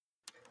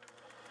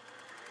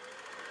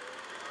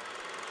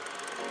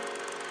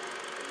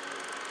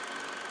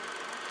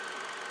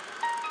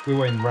We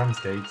were in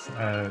Ramsgate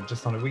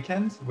just on a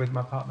weekend with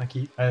my partner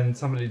Keith, and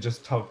somebody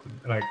just stopped,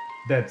 like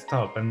dead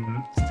stop,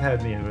 and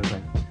stared at me and was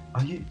like,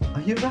 "Are you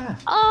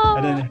Raf?" And Oh!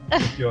 then a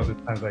few other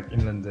times, like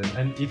in London,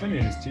 and even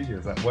in the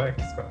studios at work,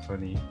 it's quite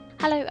funny.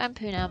 Hello, I'm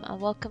Poonam, and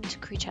welcome to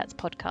Crew Chats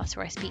podcast,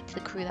 where I speak to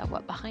the crew that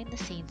work behind the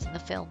scenes in the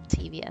film,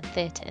 TV, and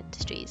theatre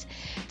industries.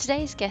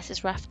 Today's guest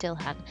is Raf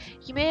Dilhan.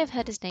 You may have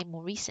heard his name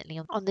more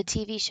recently on the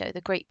TV show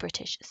The Great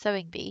British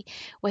Sewing Bee,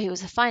 where he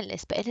was a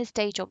finalist, but in his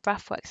day job,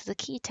 Raf works as a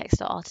key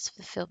textile artist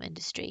for the film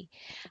industry.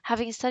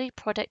 Having studied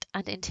product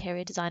and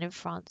interior design in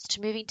France,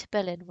 to moving to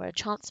Berlin, where a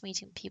chance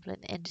meeting people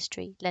in the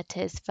industry led to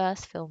his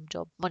first film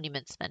job,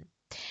 Monuments Men.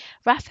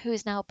 Raf, who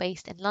is now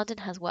based in London,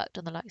 has worked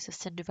on the likes of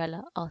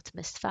Cinderella,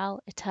 Artemis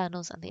Fowl,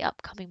 Eternals, and the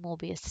upcoming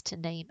Morbius, to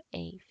name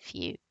a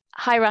few.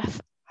 Hi,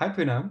 Raf. Hi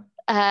Poonam.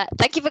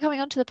 Thank you for coming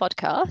onto the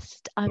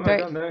podcast. Oh I'm my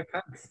very god, no,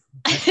 thanks.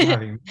 Thanks for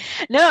having me.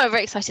 no, I'm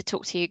very excited to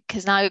talk to you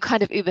because now you're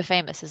kind of uber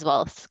famous as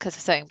well because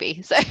of Sewing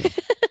Bee. So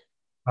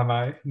Am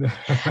I?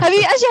 have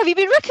you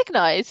been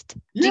recognised?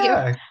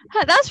 Yeah.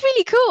 That's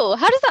really cool.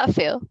 How does that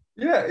feel?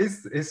 Yeah,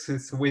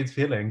 it's a weird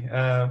feeling.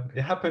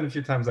 It happened a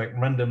few times, like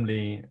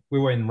randomly. We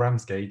were in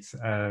Ramsgate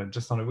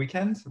just on a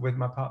weekend with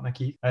my partner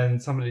Keith,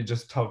 and somebody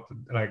just stopped,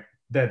 like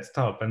dead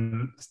stop,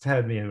 and stared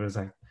at me and was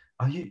like,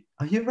 "Are you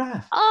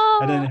Raf?"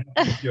 And then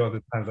Oh, a few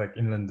other times, like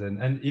in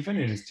London, and even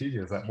in the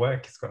studios at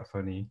work, it's quite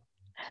funny.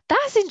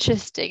 that's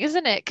interesting,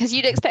 isn't it? Because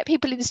you'd expect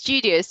people in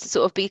studios to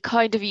sort of be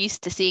kind of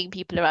used to seeing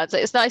people around. So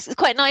it's nice. It's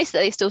quite nice that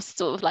they still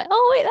sort of like,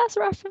 oh wait, that's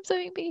Raf from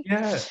Sewing Bee.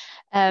 Yeah, it's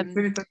Um,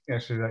 really touching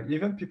actually. Like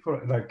even people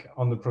like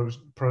on the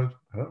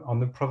on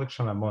the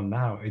production I'm on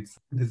now,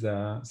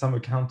 there's some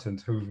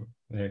accountant who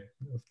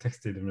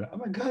texted him like, "Oh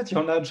my god,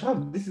 you're on our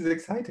job. This is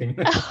exciting."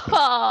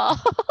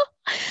 oh,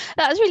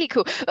 that's really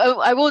cool.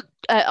 I will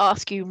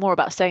ask you more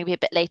about Sewing Bee a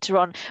bit later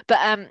on,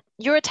 but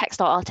you're a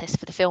textile artist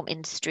for the film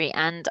industry,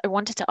 and I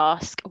wanted to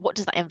ask, what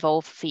does that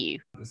involve for you?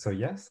 So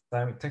yes,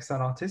 I'm a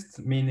textile artist,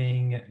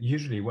 meaning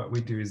usually what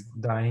we do is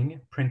dyeing,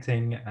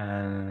 printing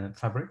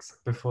fabrics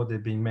before they're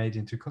being made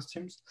into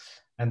costumes.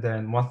 And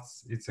then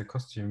once it's a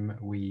costume,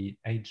 we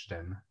age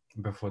them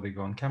before they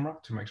go on camera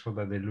to make sure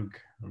that they look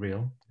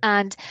real.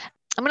 And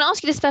I'm going to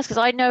ask you this first because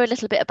I know a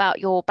little bit about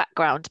your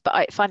background, but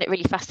I find it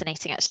really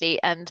fascinating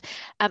actually. And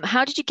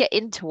how did you get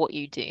into what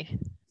you do?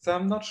 So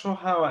I'm not sure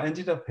how I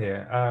ended up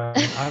here.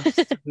 I've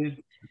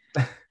studied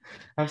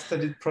I've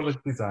studied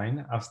product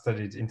design. I've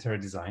studied interior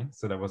design.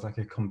 So that was like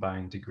a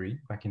combined degree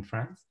back in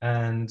France.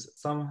 And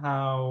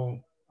somehow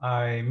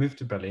I moved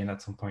to Berlin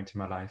at some point in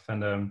my life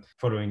and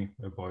following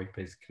a boy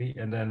basically.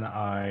 And then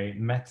I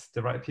met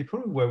the right people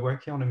who were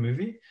working on a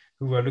movie,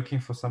 who were looking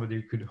for somebody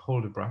who could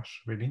hold a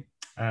brush really.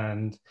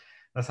 And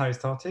that's how it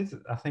started.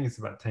 I think it's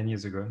about 10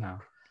 years ago now.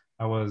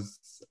 I was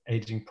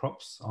aging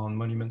props on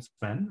Monuments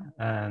Men,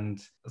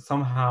 and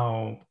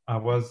somehow I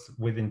was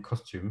within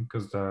costume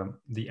because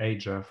the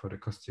ager for the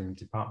costume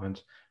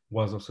department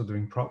was also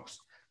doing props.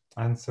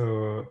 And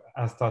so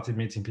I started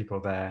meeting people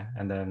there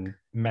and then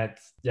met,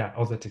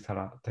 other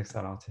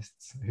textile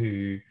artists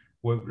who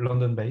were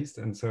London based.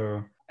 And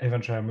so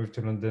eventually I moved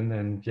to London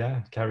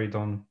and carried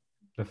on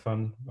the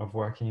fun of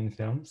working in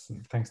films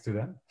thanks to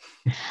them.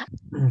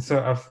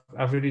 So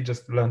I've really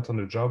just learned on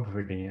the job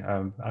really.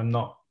 I'm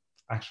not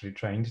actually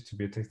trained to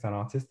be a textile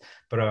artist,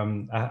 but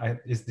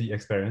it's the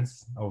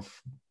experience of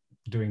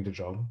doing the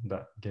job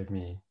that gave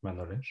me my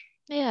knowledge.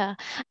 Yeah,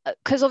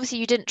 because obviously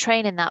you didn't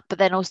train in that, but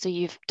then also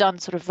you've done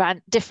sort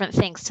of different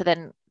things to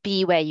then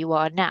be where you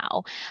are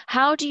now.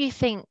 How do you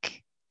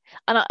think,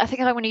 and I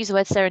think I want to use the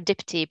word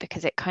serendipity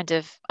because it kind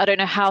of, I don't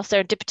know how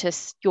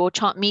serendipitous your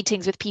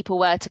meetings with people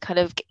were to kind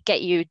of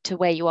get you to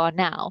where you are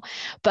now,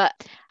 but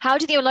how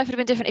do you think your life would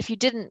have been different if you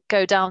didn't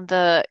go down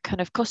the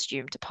kind of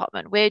costume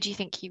department? Where do you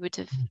think you would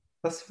have?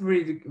 That's a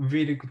really,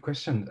 really good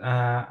question.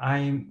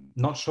 I'm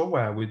not sure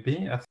where I would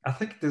be. I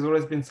think there's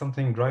always been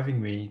something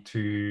driving me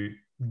to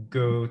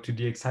go to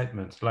the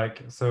excitement.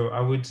 Like, so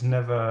I would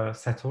never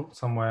settle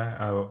somewhere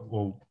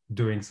or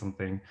doing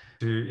something.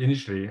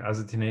 Initially, as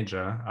a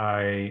teenager,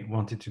 I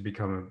wanted to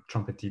become a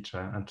trumpet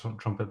teacher and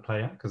trumpet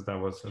player because that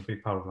was a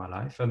big part of my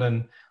life. And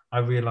then I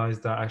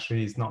realized that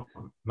actually it's not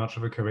much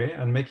of a career,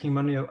 and making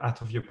money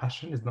out of your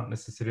passion is not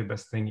necessarily the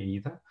best thing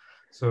either.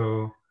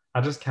 So I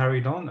just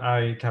carried on.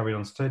 I carried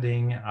on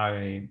studying.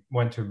 I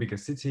went to a bigger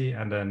city,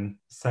 and then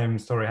same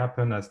story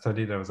happened. I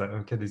studied. I was like,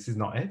 okay, this is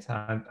not it.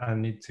 I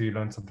need to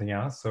learn something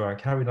else. So I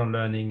carried on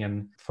learning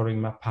and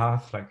following my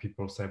path, like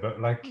people say. But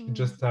like,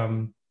 just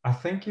I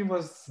think it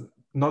was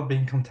not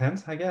being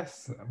content, I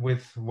guess,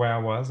 with where I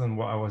was and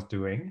what I was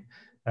doing.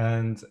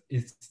 And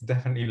it's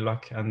definitely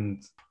luck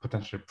and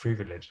potentially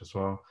privilege as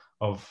well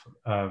of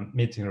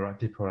meeting the right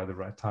people at the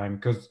right time.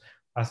 Because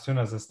as soon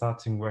as I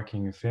started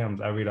working in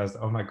films, I realized,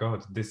 oh my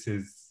God, this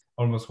is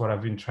almost what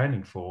I've been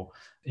training for.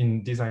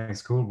 In design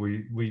school,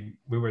 we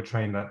were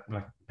trained at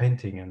like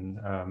painting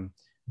and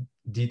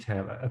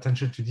detail,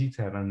 attention to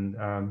detail, and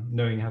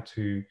knowing how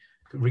to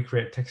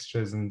recreate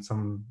textures and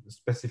some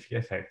specific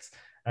effects.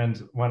 And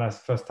when I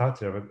first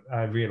started,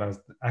 I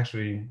realized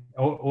actually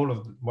all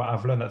of what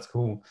I've learned at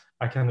school,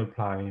 I can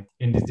apply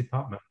in this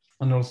department.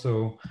 And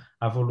also,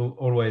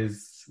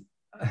 always,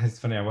 it's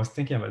funny, I was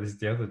thinking about this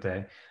the other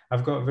day.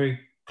 I've got a very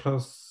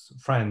close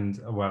friend,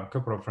 well, a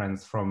couple of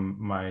friends from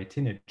my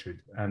teenagehood,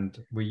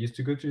 and we used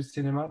to go to the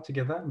cinema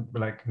together,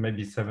 like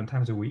maybe 7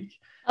 times a week.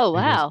 Oh, It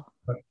was wow.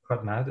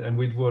 quite mad, and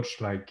we'd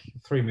watch like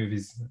 3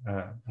 movies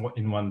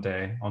in one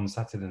day on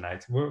Saturday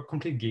night. We're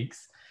complete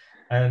geeks,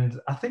 and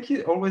I think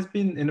it's always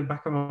been in the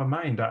back of my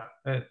mind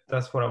that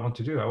that's what I want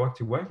to do. I want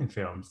to work in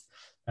films,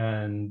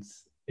 and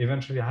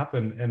eventually it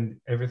happened, and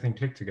everything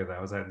clicked together.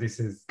 I was like,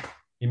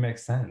 it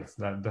makes sense.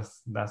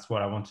 That's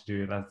what I want to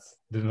do. That's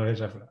the knowledge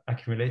I've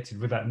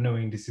accumulated without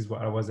knowing this is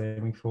what I was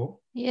aiming for.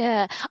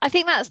 Yeah, I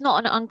think that's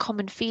not an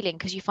uncommon feeling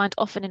because you find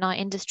often in our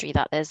industry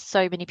that there's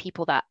so many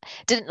people that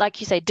didn't,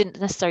 like you say,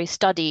 didn't necessarily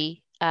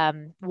study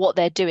what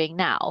they're doing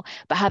now,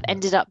 but have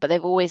ended up, but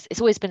it's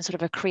always been sort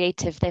of a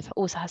creative, they've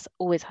also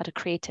always had a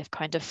creative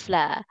kind of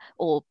flair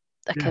or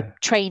like a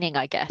training,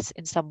 I guess,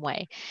 in some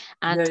way.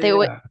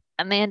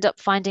 And they end up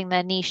finding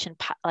their niche and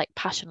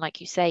passion, like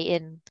you say,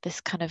 in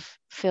this kind of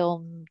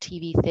film,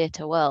 TV,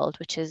 theatre world,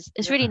 which is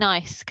really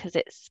nice because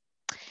it's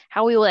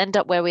how we all end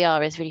up where we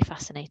are is really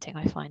fascinating,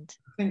 I find.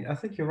 I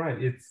think you're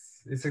right.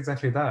 It's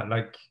exactly that.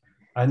 Like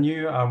I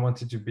knew I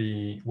wanted to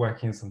be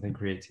working in something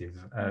creative,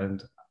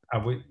 and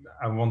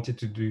I wanted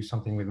to do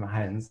something with my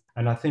hands.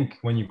 And I think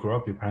when you grow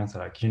up, your parents are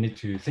like, you need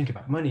to think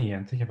about money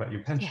and think about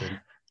your pension. Yeah.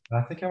 And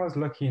I think I was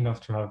lucky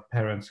enough to have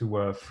parents who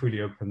were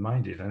fully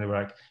open-minded, and they were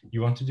like,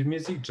 you want to do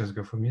music, just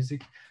go for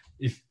music.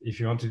 If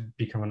you want to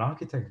become an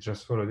architect,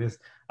 just follow this.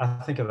 I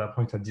think at that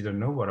point I didn't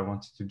know what I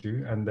wanted to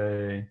do, and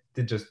they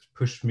just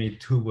pushed me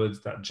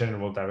towards that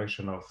general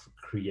direction of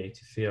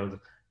creative field,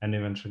 and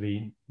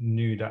eventually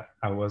knew that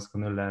I was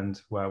going to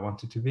land where I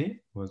wanted to be.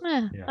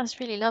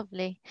 That's really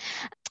lovely.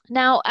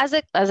 Now, as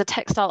a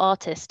textile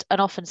artist, and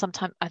often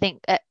sometimes I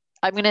think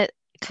I'm going to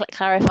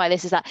clarify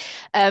this, is that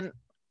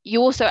you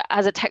also,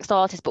 as a textile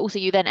artist, but also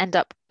you then end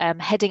up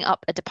heading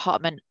up a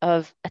department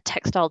of a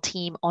textile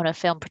team on a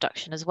film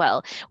production as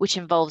well, which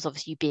involves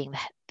obviously you being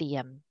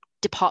the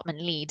department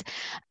lead.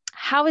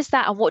 How is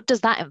that, and what does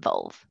that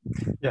involve?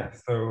 Yeah,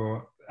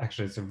 so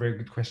actually it's a very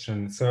good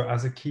question. So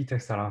as a key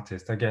textile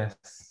artist, I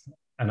guess,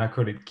 and I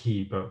call it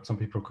key, but some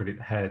people call it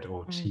head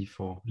or chief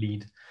or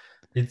lead.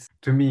 It's,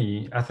 to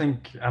me, I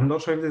think, I'm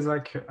not sure if there's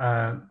like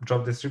a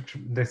job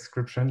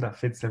description that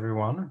fits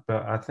everyone,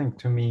 but I think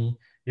to me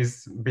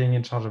is being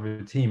in charge of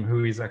a team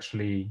who is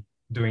actually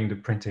doing the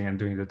printing and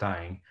doing the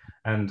dyeing.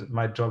 And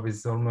my job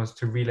is almost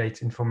to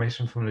relate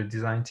information from the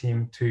design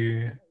team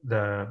to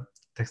the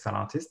textile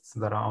artists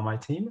that are on my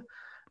team.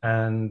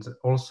 And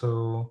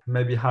also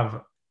maybe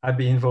I'd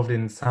be involved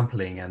in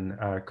sampling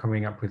and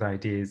coming up with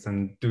ideas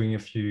and doing a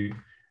few.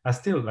 I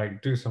still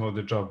like do some of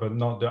the job, but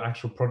not the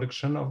actual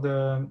production of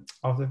the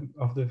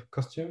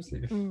costumes.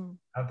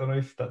 I don't know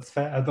if that's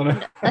fair. I don't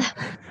know.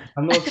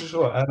 I'm not too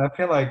sure. And I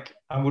feel like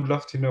I would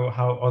love to know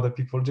how other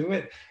people do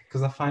it,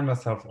 because I find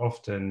myself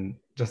often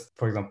just,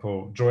 for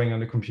example, drawing on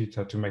the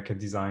computer to make a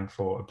design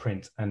for a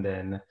print, and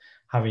then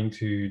having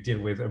to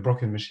deal with a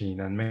broken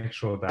machine and make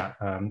sure that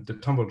the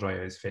tumble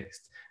dryer is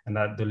fixed and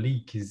that the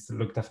leak is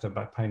looked after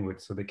by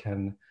Pinewood so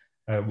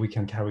we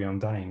can carry on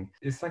dyeing.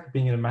 It's like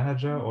being a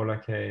manager or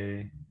like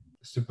a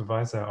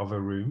supervisor of a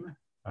room.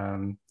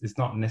 It's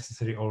not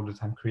necessarily all the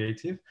time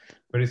creative,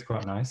 but it's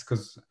quite nice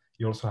because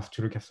you also have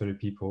to look after the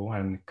people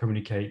and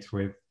communicate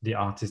with the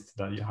artists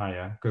that you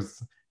hire,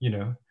 because, you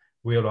know,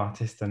 we're all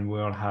artists and we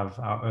all have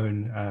our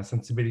own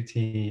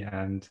sensibility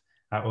and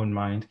our own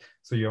mind.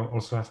 So you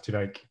also have to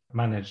like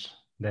manage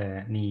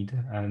their need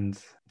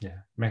and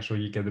make sure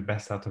you get the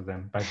best out of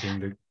them by being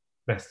the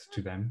best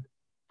to them.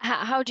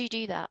 How do you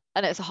do that?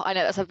 I know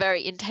that's a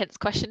very intense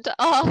question to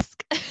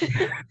ask.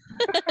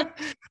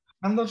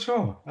 I'm not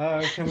sure.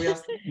 Can we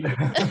ask?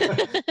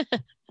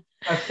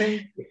 I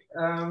think.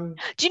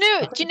 Do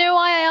you know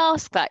why I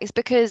ask that? It's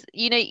because,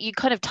 you know, you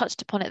kind of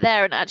touched upon it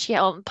there, and actually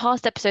on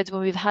past episodes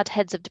when we've had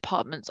heads of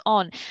departments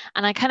on,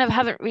 and I kind of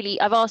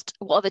I've asked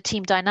what are the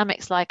team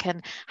dynamics like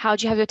and how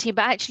do you have your team,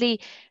 but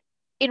actually,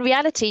 in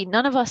reality,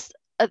 none of us,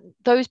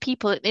 those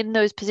people in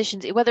those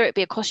positions, whether it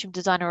be a costume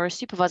designer or a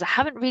supervisor,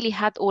 haven't really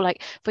had, or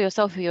like for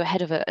yourself, who you're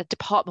head of a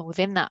department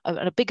within that,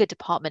 a bigger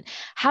department,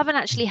 haven't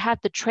actually had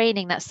the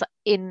training that's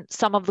in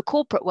some of the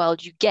corporate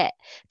world you get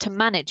to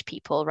manage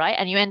people, right?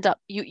 And you end up,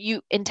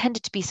 you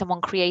intended to be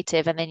someone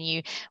creative, and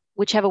then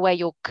whichever way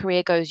your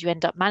career goes, you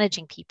end up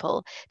managing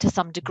people to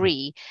some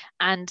degree.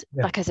 And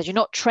like I said, you're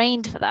not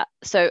trained for that.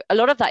 So a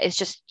lot of that is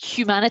just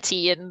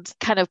humanity and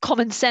kind of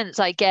common sense,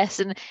 I guess.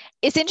 And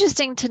it's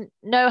interesting to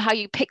know how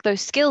you pick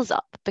those skills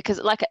up, because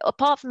like,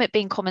 apart from it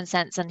being common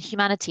sense and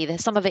humanity,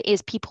 there's some of it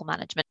is people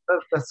management.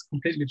 That's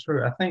completely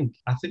true. I think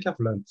I've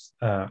learned,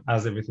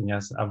 as everything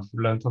else, I've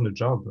learned on the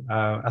job.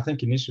 I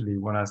think initially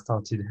when I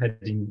started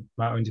heading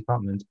my own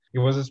department, it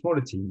was a smaller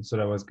team, so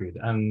that was good.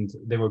 And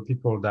there were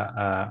people that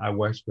I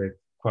worked with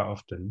quite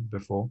often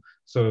before.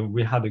 So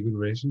we had a good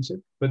relationship,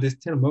 but there's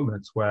still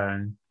moments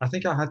where I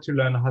think I had to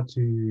learn how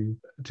to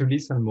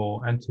listen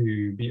more and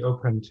to be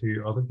open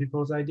to other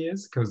people's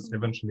ideas, because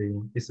eventually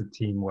it's a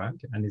teamwork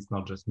and it's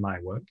not just my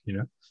work, you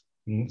know.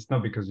 It's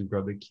not because you've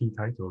got the key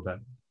title that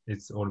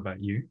it's all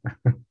about you.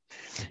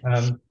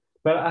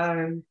 But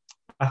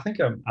I think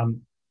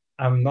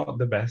I'm not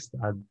the best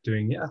at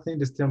doing it. I think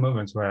there's still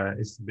moments where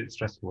it's a bit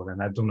stressful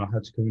and I don't know how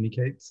to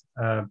communicate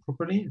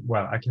properly.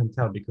 Well, I can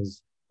tell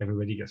because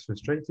everybody gets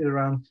frustrated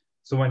around.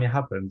 So when it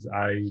happens,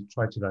 I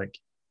try to like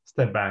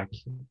step back,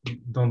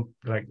 don't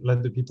like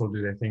let the people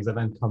do their things, and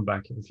then come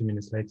back a few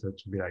minutes later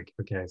to be like,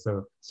 okay,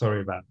 so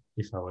sorry about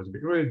if I was a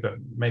bit rude, but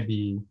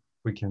maybe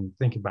we can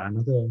think about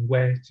another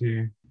way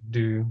to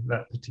do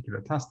that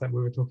particular task that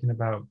we were talking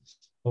about.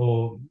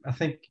 Or I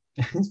think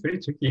it's pretty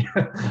tricky.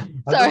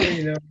 I don't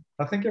really know.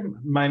 I think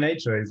my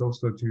nature is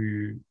also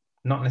to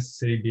not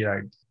necessarily be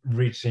like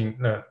reaching,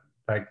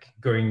 like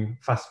going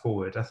fast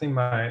forward. I think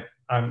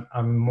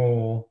I'm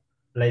more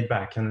laid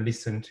back and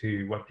listen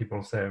to what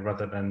people say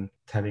rather than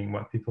telling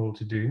what people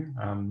to do.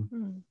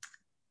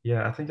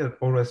 Yeah, I think I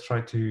always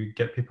try to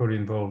get people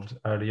involved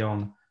early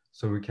on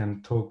so we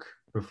can talk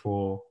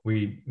before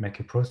we make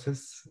a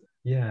process.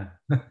 Yeah,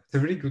 it's a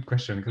really good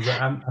question because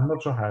I'm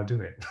not sure how to do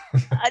it.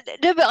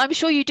 No, but I'm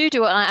sure you do it,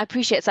 and I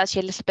appreciate it's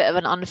actually a little bit of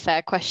an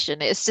unfair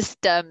question. It's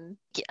just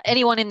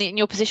anyone in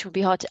your position would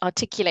be hard to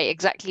articulate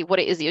exactly what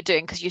it is that you're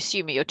doing, because you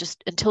assume you're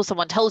just, until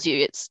someone tells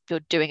you you're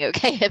doing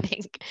okay, I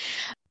think.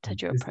 I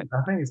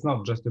think it's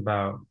not just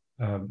about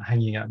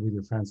hanging out with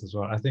your friends as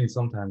well. I think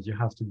sometimes you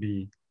have to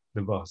be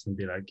the boss and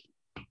be like,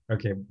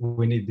 okay,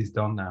 we need this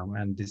done now,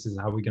 and this is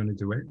how we're going to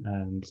do it,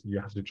 and you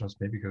have to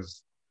trust me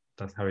because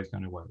that's how it's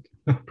going to work.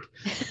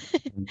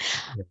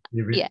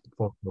 Yeah.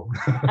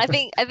 I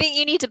think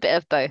you need a bit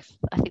of both.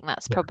 I think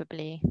that's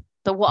probably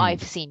what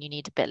I've seen. You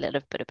need a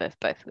little bit of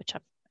both, which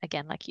I'm,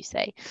 again, like you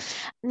say.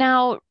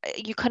 Now,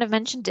 you kind of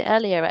mentioned it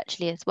earlier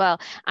actually as well,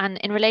 and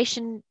in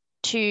relation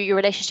to your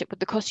relationship with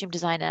the costume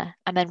designer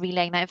and then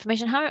relaying that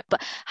information,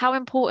 how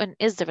important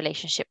is the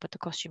relationship with the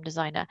costume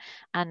designer,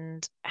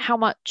 and how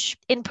much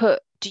input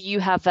do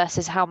you have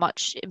versus how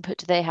much input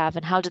do they have,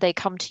 and how do they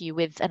come to you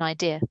with an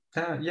idea?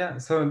 Yeah,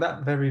 so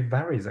that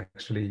varies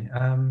actually.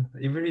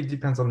 It really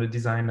depends on the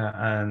designer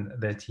and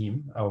their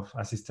team of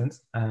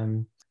assistants.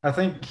 I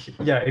think,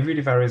 it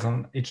really varies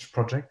on each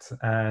project,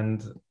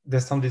 and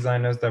there's some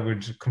designers that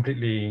would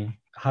completely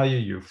hire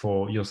you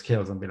for your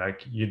skills and be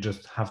like, you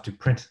just have to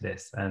print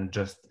this, and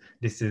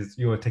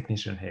you're a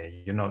technician here,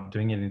 you're not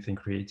doing anything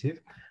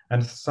creative.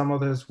 And some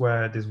others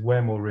where there's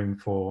way more room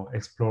for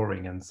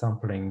exploring and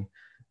sampling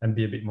and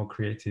be a bit more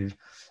creative.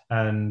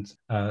 And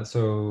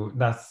so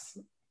that's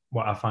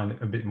what I find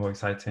a bit more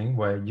exciting,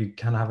 where you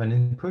can have an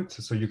input.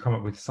 So you come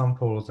up with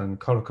samples and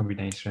color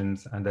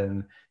combinations, and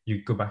then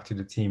you go back to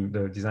the team,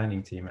 the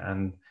designing team,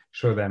 and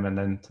show them, and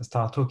then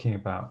start talking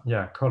about,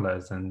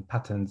 colors and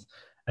patterns.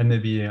 And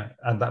maybe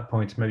at that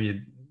point,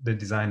 maybe the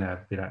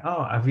designer be like,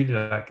 oh, I really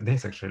like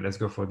this, actually, let's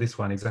go for this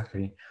one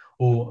exactly.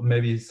 Or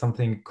maybe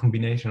something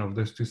combination of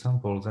those two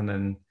samples, and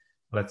then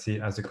let's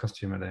see as a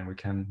costumer, then we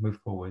can move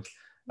forward.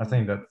 I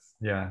think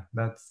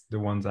that's the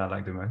ones I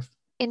like the most.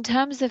 In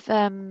terms of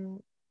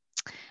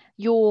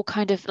your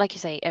kind of, like you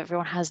say,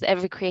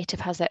 every creative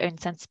has their own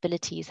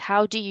sensibilities.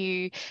 How do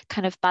you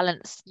kind of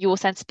balance your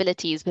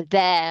sensibilities with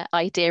their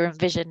idea and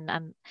vision,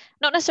 and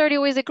not necessarily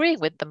always agreeing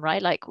with them,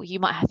 right? Like you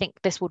might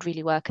think this would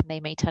really work and they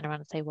may turn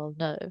around and say, well,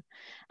 no.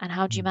 And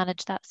how do you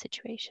manage that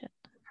situation?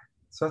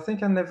 So I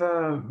think I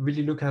never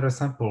really look at a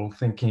sample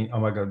thinking, oh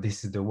my God,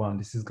 this is the one,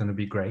 this is going to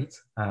be great.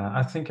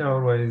 I think I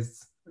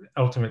always,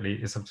 ultimately,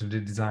 it's up to the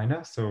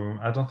designer. So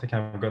I don't think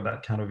I've got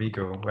that kind of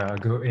ego where I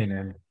go in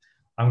and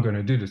I'm going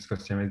to do this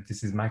costume.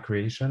 This is my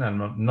creation. I'm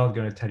not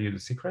going to tell you the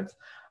secrets.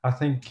 I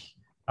think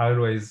I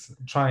always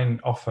try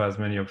and offer as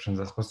many options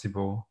as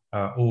possible,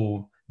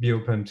 or be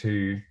open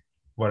to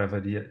whatever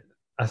the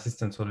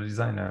assistants or the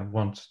designer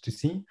want to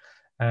see.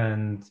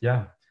 And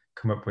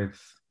come up with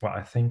what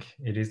I think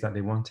it is that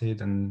they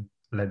wanted and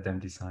let them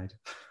decide.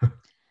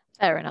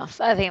 Fair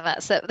enough. I think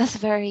that's a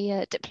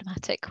very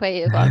diplomatic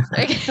way of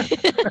answering.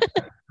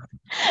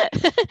 I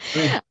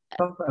mean,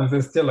 sometimes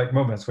there's still like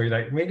moments where you're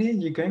like, really,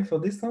 you're going for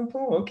this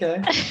sample?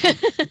 Okay.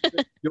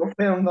 Your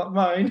film, not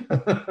mine.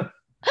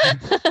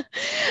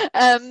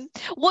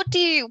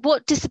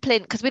 What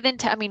discipline, because within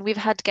we've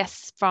had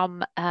guests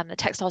from the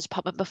textiles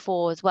department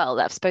before as well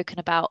that have spoken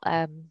about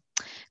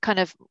kind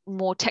of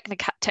more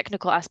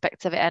technical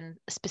aspects of it and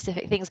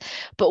specific things,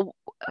 but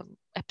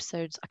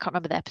episodes, I can't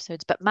remember the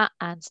episodes, but Matt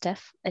and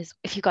Steph,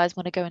 if you guys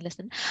want to go and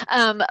listen,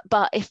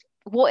 but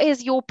what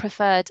is your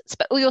preferred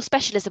or your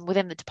specialism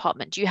within the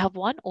department? Do you have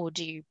one, or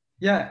do you?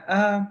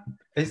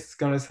 It's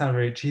gonna sound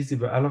very cheesy,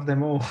 but I love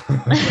them all.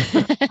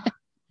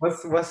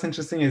 What's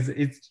interesting is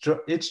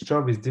each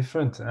job is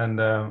different, and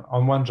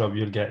on one job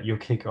you'll get your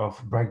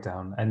kick-off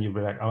breakdown and you'll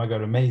be like, oh my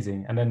God,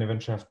 amazing, and then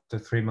eventually after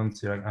 3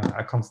 months you're like,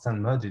 I can't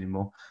stand merge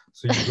anymore,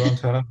 so you go on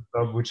to another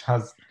job which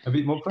has a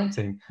bit more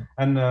printing.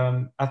 And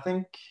I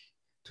think,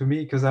 to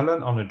me, because I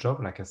learned on the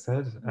job, like I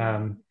said,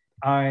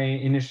 I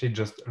initially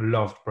just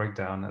loved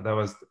breakdown. That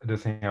was the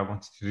thing I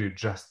wanted to do,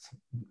 just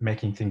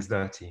making things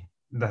dirty.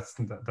 That's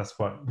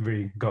what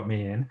really got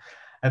me in.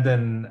 And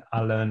then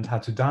I learned how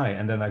to dye,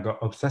 and then I got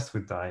obsessed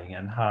with dyeing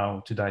and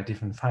how to dye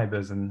different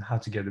fibers and how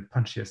to get the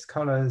punchiest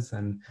colors,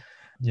 and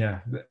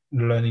yeah,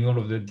 learning all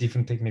of the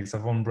different techniques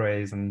of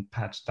ombres and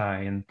patch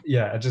dye. And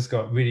yeah, I just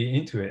got really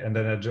into it. And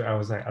then I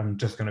was like, I'm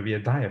just going to be a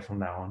dyer from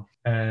now on.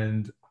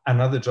 And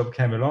another job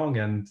came along,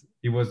 and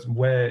it was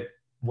way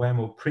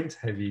more print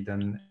heavy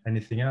than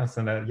anything else.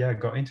 And I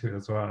got into it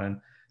as well. And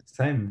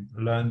same,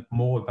 learned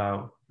more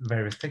about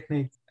various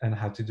techniques and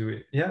how to do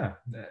it. Yeah,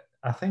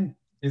 I think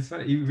it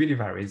really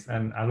varies,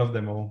 and I love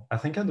them all. I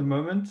think at the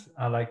moment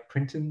I like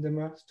printing the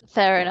most.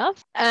 Fair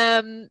enough.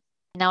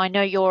 Now I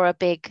know you're a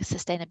big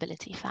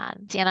sustainability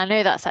fan, and I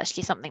know that's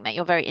actually something that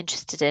you're very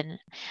interested in.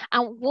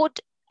 And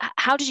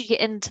how did you get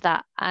into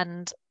that?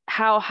 And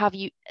how have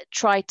you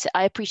tried to,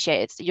 I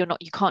appreciate it,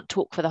 you can't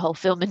talk for the whole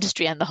film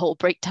industry and the whole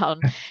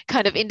breakdown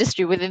kind of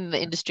industry within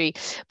the industry,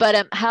 but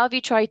how have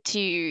you tried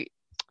to,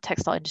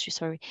 textile industry,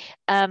 sorry,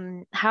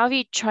 how have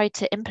you tried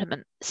to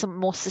implement some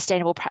more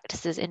sustainable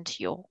practices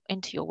into your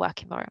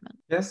work environment?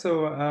 Yeah,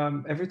 so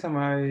every time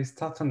I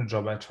start on a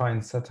job, I try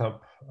and set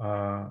up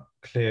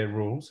clear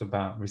rules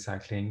about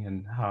recycling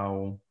and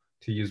how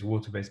to use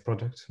water-based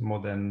products more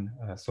than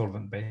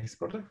solvent-based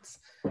products.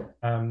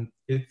 I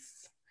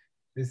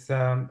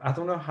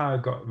don't know how I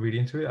got really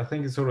into it. I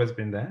think it's always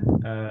been there,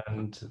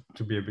 and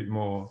to be a bit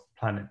more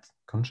planet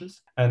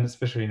conscious, and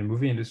especially in the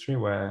movie industry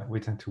where we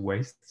tend to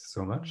waste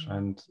so much,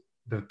 and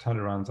the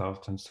turnarounds are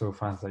often so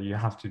fast that you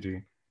have to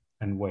do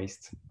and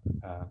waste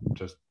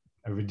just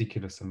a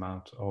ridiculous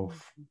amount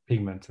of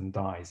pigment and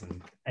dyes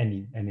and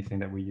anything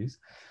that we use.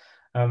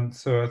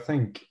 So I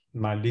think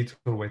my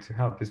little way to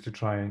help is to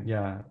try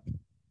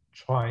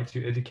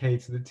to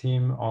educate the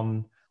team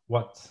on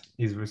what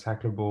is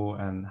recyclable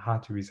and how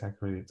to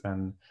recycle it,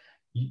 and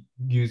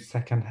use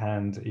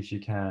secondhand if you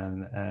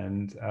can,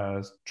 and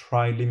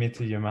try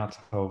limiting the amount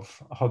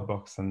of hot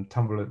box and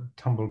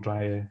tumble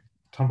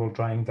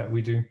drying that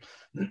we do.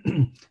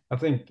 I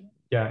think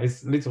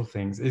it's little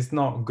things. It's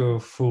not go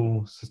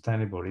full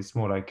sustainable. It's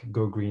more like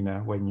go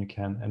greener when you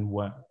can and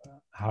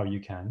how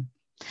you can.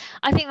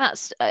 I think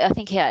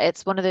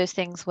it's one of those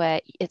things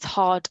where it's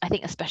hard, I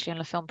think, especially on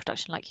a film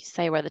production, like you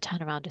say, where the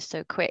turnaround is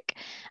so quick,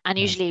 and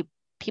usually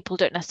people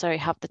don't necessarily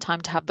have the time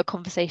to have the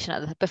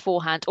conversation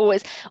beforehand.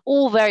 Always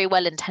all very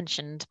well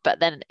intentioned, but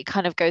then it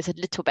kind of goes a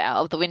little bit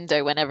out of the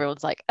window when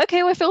everyone's like,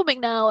 okay, we're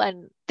filming now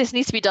and this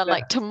needs to be done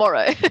like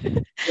tomorrow.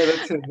 Yeah,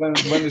 that's it. When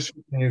the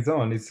shooting is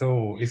on, it's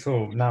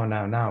all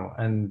now,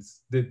 and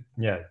they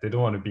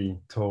don't want to be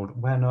told,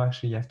 well, no,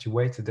 actually you have to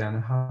wait a day and a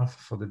half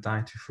for the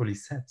dye to fully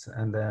set,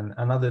 and then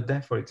another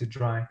day for it to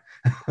dry.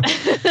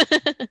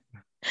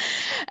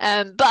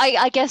 But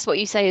I guess what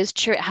you say is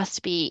true. It has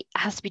to be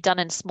done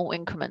in small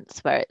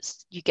increments where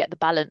you get the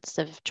balance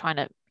of trying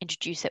to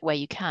introduce it where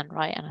you can,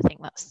 right? And I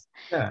think that's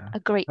a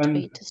great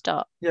way to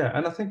start. Yeah,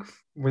 and I think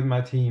with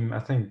my team, I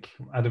think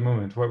at the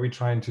moment what we're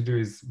trying to do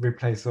is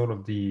replace all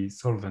of the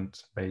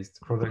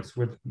solvent-based products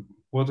with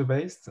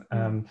water-based.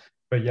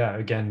 But yeah,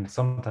 again,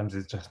 sometimes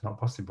it's just not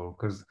possible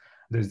because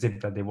the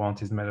zip that they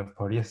want is made of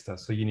polyester,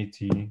 so you need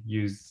to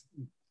use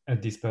a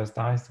dispersed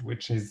dyes,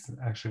 which is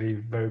actually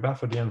very bad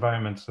for the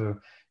environment. So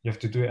you have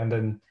to do it, and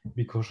then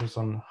be cautious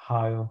on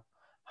how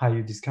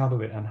you discard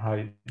of it and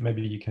how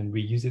maybe you can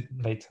reuse it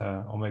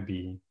later, or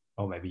maybe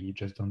you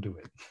just don't do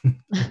it.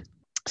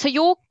 So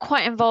you're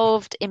quite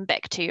involved in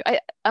Bectu.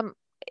 Are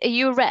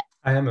you a rep?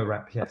 I am a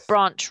rep, yes. A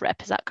branch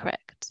rep, is that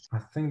correct? I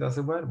think that's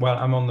the word. Well,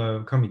 I'm on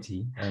the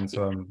committee, and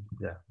so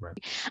right.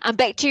 And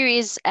Bectu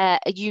is a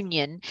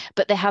union,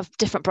 but they have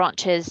different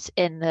branches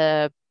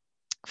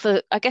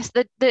I guess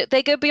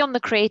they go beyond the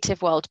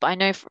creative world, but I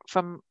know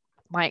from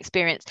my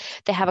experience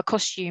they have a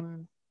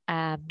costume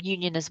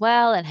union as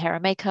well, and hair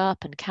and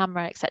makeup and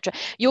camera, etc.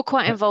 You're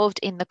quite involved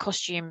in the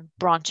costume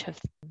branch of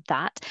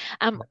that.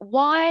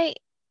 Why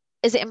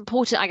is it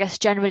important, I guess,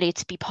 generally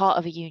to be part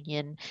of a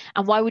union,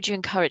 and why would you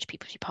encourage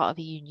people to be part of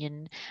a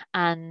union,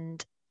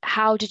 and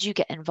how did you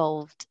get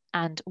involved,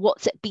 and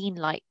what's it been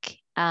like?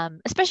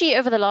 Especially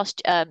over the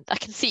last, I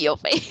can see your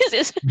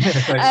faces.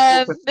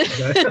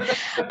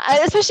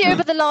 Especially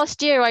over the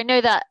last year, I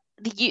know that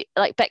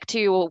like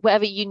Bectu or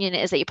whatever union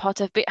it is that you're part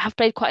of have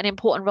played quite an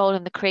important role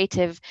in the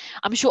creative.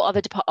 I'm sure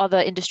other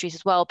industries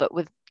as well, but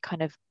with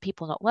kind of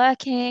people not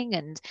working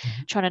and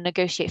trying to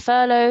negotiate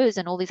furloughs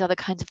and all these other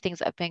kinds of things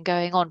that have been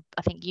going on,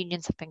 I think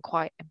unions have been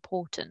quite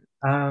important.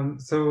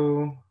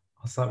 So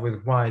I'll start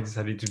with why I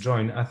decided to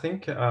join. I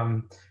think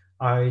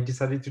I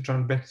decided to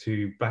join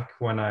Bectu back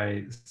when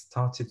I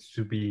started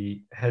to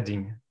be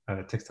heading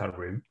a textile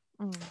room,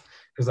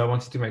 because I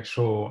wanted to make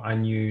sure I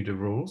knew the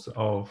rules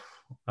of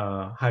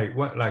how it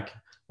worked, like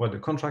what the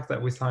contract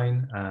that we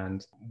sign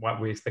and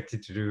what we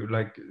expected to do.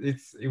 Like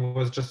it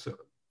was just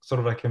sort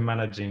of like a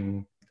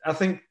managing. I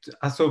think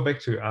I saw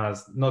Bectu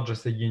as not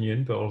just a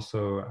union, but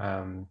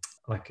also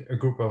like a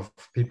group of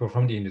people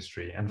from the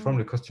industry and from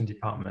the costume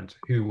department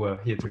who were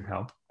here to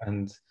help.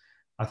 And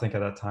I think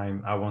at that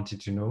time I wanted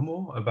to know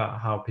more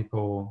about how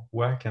people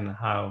work and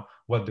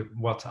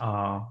what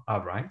are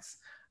our rights.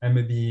 And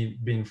maybe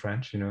being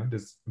French,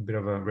 there's a bit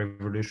of a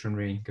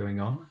revolutionary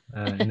going on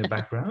in the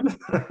background.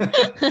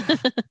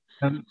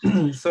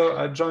 So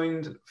I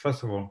joined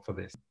first of all for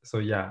this. So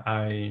yeah,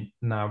 I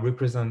now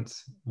represent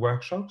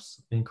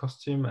workshops in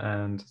costume,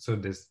 and so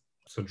there's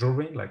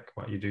jewelry, like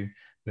what you do.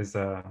 There's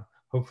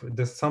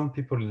there's some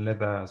people in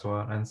leather as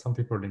well, and some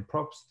people in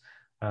props.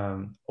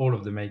 All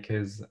of the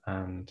makers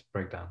and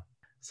breakdown.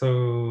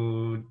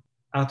 So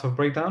out of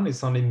breakdown,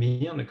 it's only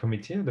me on the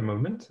committee at the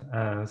moment.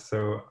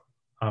 So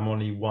I'm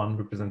only one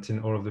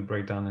representing all of the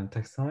breakdown and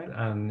textile,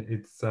 and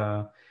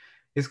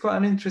it's quite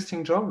an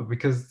interesting job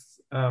because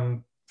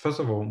first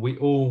of all, we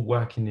all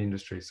work in the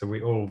industry, so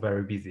we're all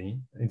very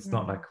busy. It's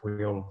not like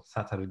we all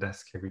sat at a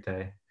desk every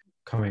day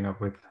coming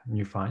up with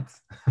new fights.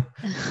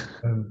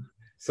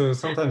 So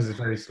sometimes it's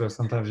very slow.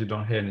 Sometimes you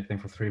don't hear anything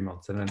for 3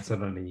 months, and then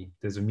suddenly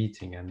there's a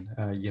meeting, and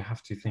you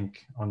have to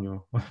think on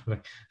your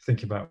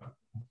think about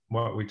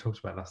what we talked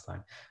about last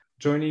time.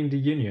 Joining the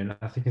union,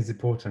 I think, is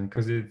important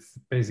because it's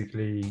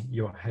basically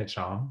your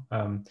HR.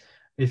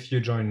 If you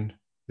join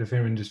the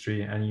film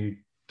industry and you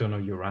don't know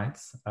your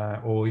rights,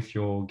 or if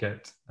you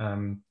get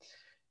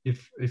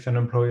if an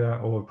employer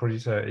or a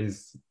producer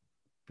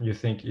you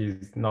think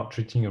is not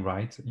treating you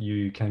right,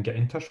 you can get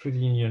in touch with the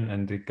union,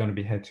 and they're going to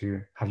be here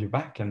to have you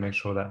back and make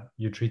sure that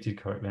you're treated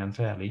correctly and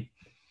fairly.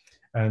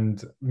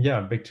 And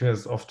yeah, Big Two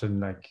has often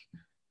like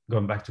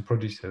gone back to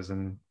producers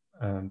and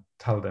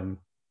tell them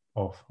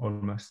off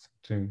almost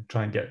to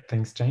try and get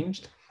things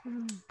changed.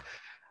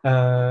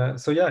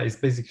 So yeah,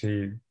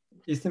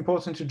 it's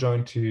important to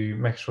join to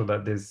make sure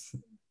that there's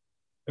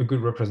a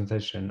good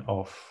representation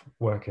of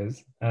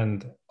workers,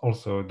 and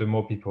also the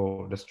more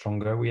people, the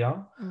stronger we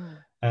are.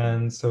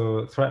 And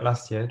so throughout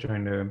last year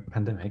during the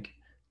pandemic,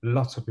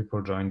 lots of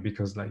people joined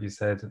because, like you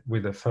said,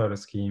 with the furlough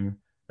scheme,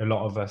 a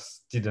lot of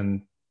us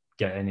didn't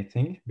get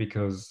anything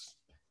because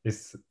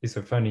it's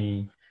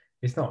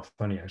not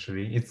funny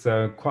actually. It's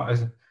quite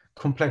a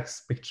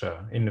complex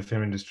picture in the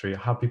film industry,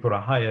 how people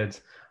are hired.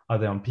 Are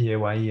they on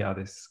PAYE? Are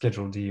they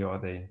Schedule D? Or are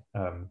they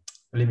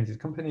limited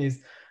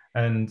companies?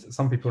 And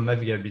some people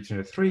navigate between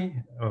the three,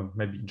 or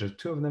maybe just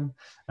two of them.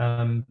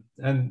 And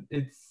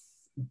it's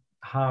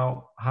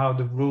how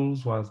the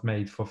rules was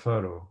made for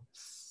furlough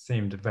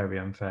seemed very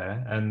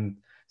unfair. And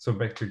so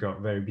Bectu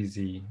got very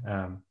busy.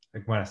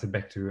 Like when I say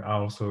Bectu, I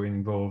also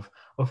involve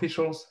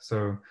officials.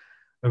 So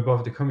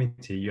above the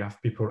committee, you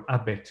have people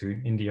at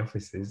Bectu in the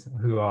offices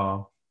who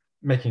are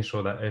making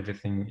sure that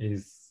everything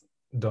is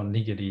done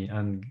legally,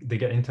 and they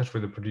get in touch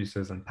with the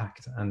producers and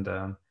packed and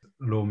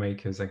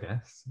lawmakers, I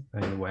guess,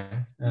 in a way.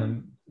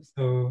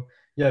 So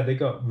yeah, they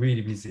got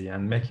really busy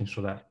and making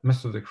sure that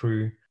most of the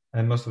crew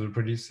and most of the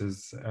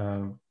producers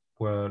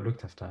were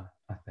looked after,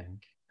 I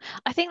think.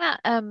 I think that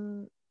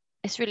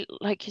it's really,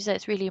 like you said,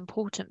 it's really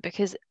important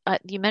because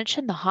you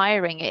mentioned the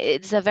hiring.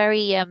 It's a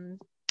very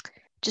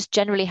just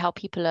generally how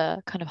people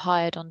are kind of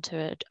hired onto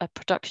a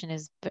production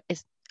is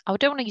I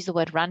don't want to use the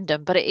word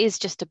random, but it is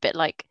just a bit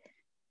like,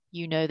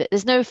 that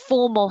there's no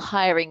formal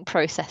hiring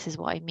process is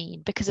what I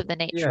mean, because of the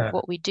nature of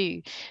what we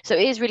do. So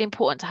it is really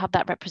important to have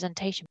that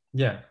representation.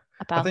 Yeah,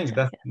 I think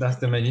that's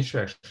the main issue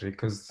actually,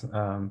 because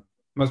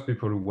most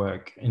people who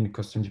work in the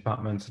costume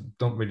department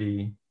don't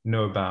really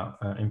know about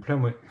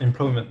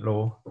employment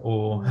law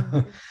or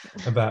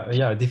about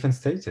different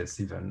status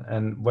even.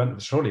 And when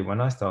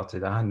I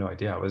started, I had no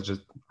idea. I was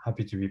just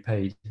happy to be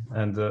paid.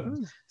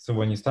 And so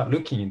when you start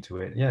looking into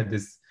it,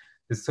 there's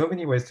so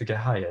many ways to get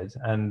hired,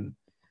 and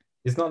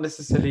it's not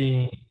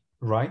necessarily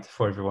right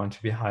for everyone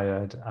to be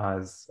hired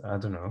as, I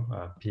don't know,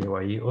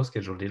 PAYE or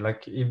Schedule D.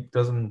 Like it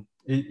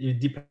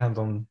depends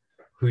on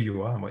who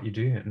you are and what you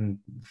do. And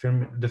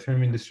the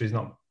film industry is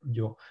not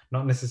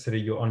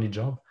necessarily your only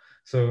job.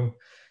 So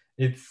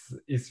it's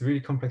a really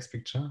complex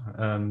picture.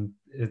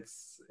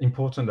 It's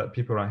important that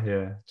people are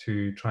here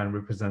to try and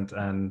represent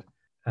and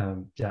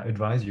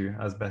advise you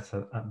as best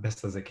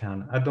as I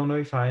can. I don't know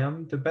if I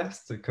am the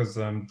best because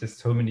there's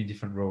so many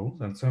different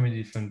roles and so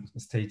many different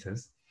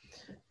status.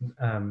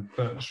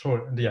 But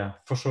sure,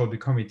 for sure, the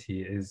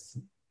committee is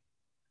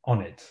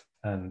on it,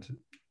 and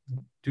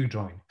do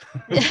join.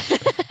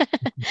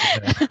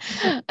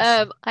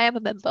 I am a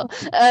member,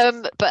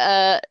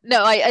 but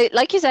no, I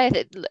like you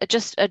say,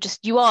 just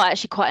you are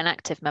actually quite an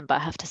active member, I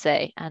have to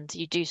say, and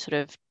you do sort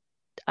of,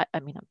 I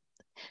mean, I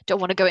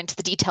don't want to go into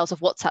the details of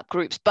WhatsApp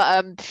groups,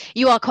 but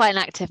you are quite an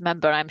active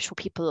member. I'm sure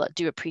people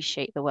do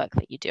appreciate the work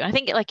that you do. And I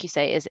think, like you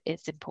say,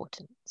 it's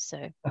important.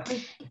 So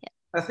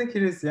I think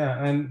it is,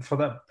 and for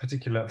that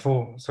particular,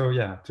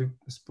 to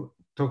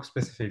talk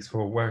specifics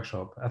for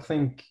workshop, I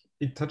think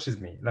it touches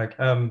me. Like,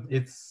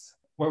 it's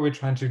what we're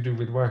trying to do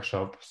with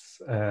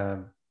workshops.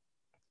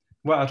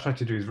 What I try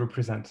to do is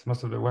represent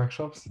most of the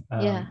workshops,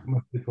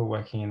 most people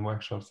working in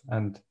workshops.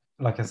 And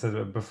like I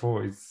said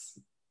before,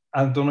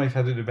 I don't know if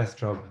I do the best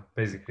job,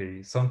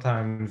 basically.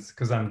 Sometimes,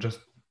 because I'm just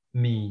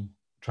me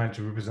trying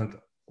to represent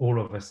all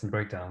of us in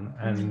breakdown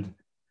and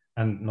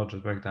not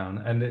just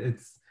breakdown. And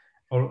it's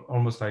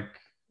almost like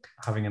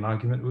having an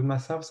argument with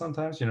myself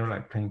sometimes,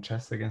 like playing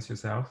chess against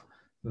yourself.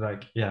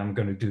 Like, yeah, I'm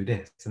going to do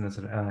this. And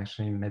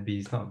actually, maybe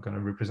it's not going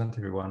to represent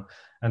everyone.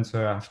 And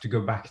so I have to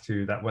go back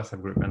to that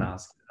WhatsApp group and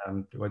ask,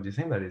 what do you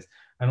think that is?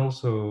 And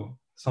also,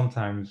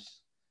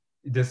 sometimes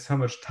there's so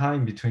much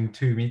time between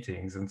two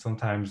meetings, and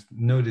sometimes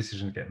no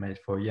decisions get made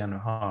for a year and a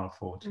half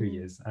or 2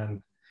 years.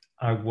 And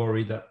I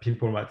worry that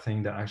people might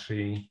think that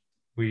actually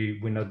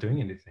we're not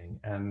doing anything.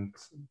 And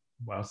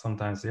well,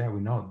 sometimes, yeah, we're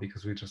not,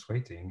 because we're just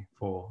waiting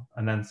for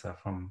an answer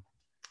from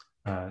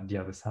the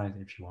other side,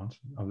 if you want,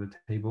 of the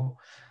table.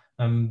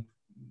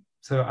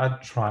 So I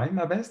try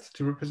my best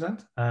to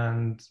represent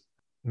and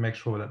make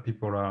sure that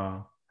people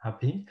are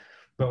happy,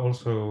 but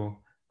also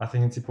I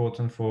think it's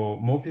important for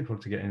more people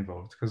to get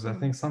involved, because I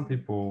think some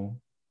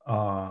people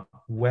are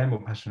way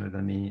more passionate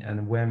than me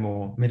and way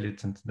more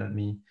militant than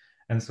me.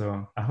 And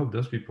so I hope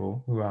those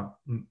people who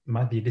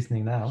might be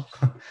listening now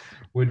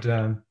would,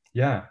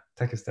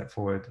 take a step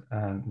forward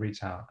and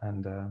reach out,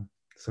 and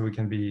so we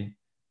can be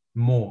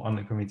more on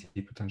the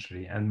committee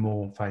potentially and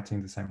more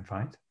fighting the same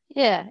fight.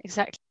 Yeah,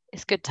 exactly.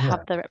 It's good to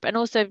have the rep, and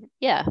also,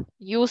 yeah,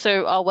 you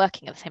also are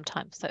working at the same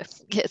time, so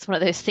it's one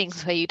of those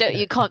things where you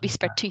can't be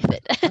spread too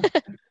thin.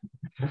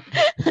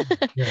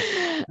 Yeah,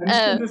 and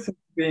it's interesting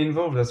to be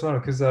involved as well,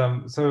 because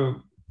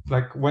so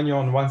like when you're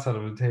on one side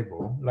of the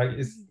table, like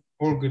it's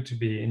all good to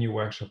be in your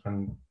workshop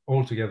and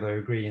all together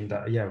agreeing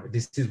that, yeah,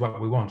 this is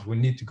what we want, we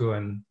need to go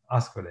and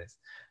ask for this,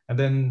 and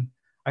then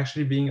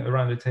actually being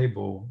around the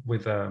table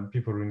with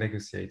people who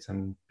negotiate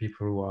and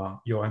people who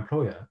are your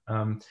employer,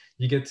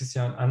 you get to see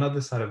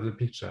another side of the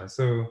picture.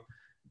 So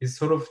it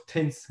sort of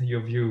tints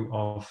your view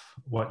of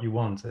what you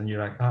want, and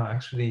you're like,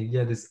 actually,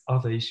 yeah, there's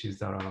other issues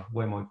that are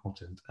way more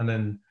important. And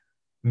then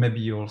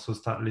maybe you also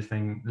start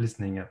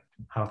listening at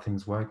how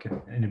things work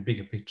in a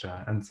bigger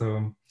picture. And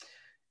so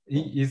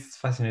it's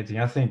fascinating.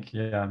 I think,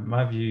 yeah,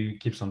 my view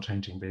keeps on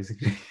changing,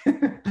 basically.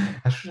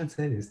 I shouldn't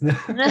say this. No,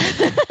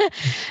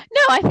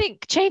 I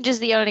think change is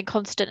the only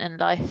constant in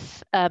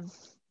life.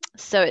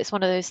 So it's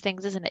one of those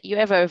things, isn't it? You're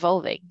ever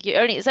evolving.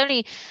 It's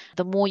only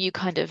the more you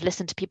kind of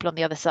listen to people on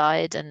the other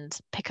side and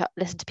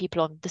listen to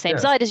people on the same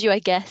side as you, I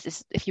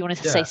guess, if you wanted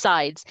to say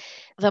sides,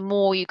 the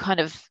more you kind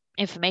of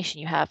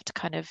information you have to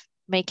kind of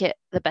make it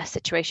the best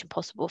situation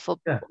possible for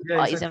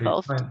parties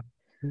involved.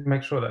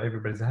 Make sure that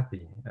everybody's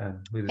happy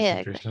with the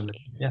situation.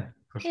 Exactly. Yeah,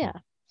 for sure. Yeah.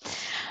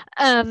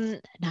 Now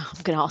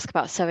I'm going to ask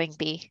about Sewing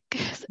Bee.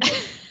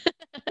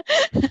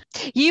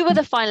 You were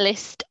the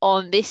finalist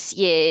on this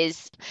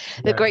year's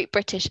The Great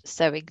British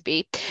Sewing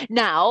Bee.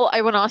 Now,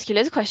 I want to ask you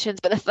loads of questions,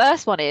 but the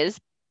first one is,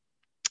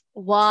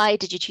 why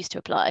did you choose to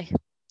apply?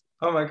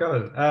 Oh my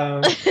God.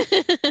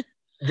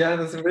 Yeah,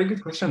 that's a very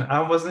good question.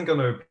 I wasn't going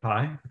to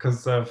apply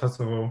because, first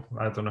of all,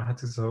 I don't know how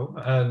to sew.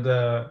 And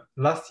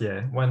last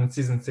year, when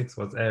season 6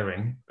 was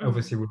airing,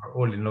 obviously we were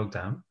all in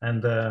lockdown.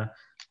 And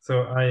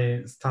so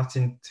I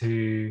started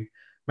to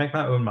make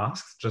my own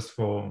masks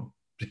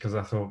because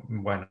I thought,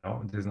 why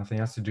not? There's nothing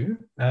else to do.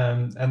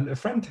 And a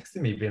friend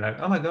texted me being like,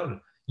 oh my God,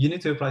 you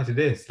need to apply to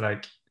this.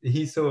 Like,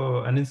 he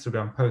saw an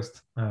Instagram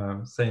post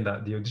saying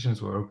that the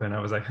auditions were open. I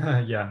was like,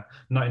 yeah,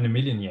 not in a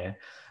million year.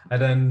 And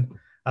then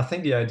I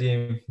think the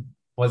idea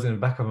was in the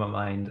back of my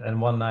mind. And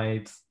one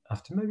night,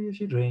 after maybe a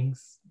few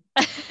drinks,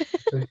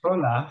 for a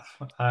laugh,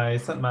 I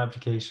sent my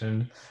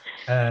application.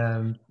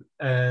 And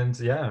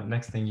yeah,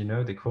 next thing you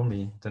know, they call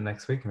me the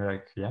next week and they're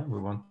like, yeah, we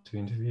want to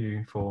interview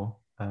you for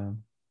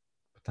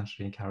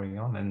potentially carrying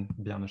on and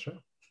be on the show.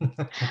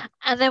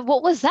 And then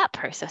what was that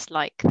process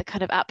like, the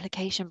kind of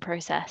application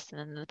process and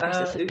then the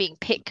process of being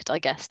picked, I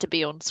guess, to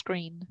be on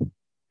screen?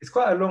 It's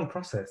quite a long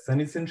process,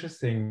 and it's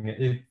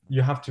interesting.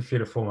 You have to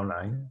fill a form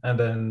online, and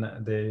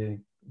then they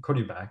call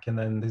you back, and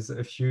then there's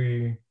a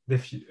few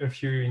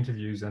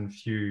interviews and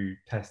few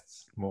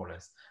tests, more or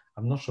less.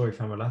 I'm not sure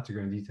if I'm allowed to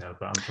go in detail,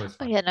 but I'm sure it's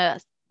fine. Oh, yeah, no,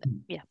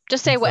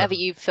 just say whatever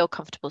you feel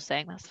comfortable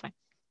saying, that's fine.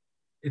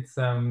 It's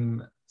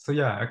so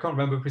yeah, I can't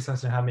remember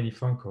precisely how many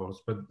phone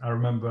calls, but I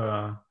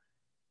remember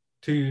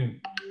 2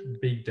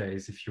 big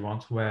days, if you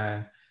want,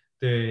 where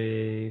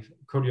they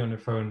call you on the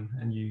phone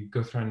and you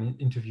go through an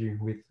interview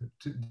with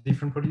 2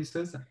 different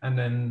producers. And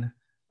then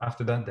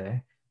after that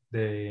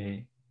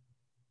day,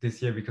 this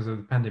year, because of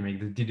the pandemic,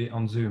 they did it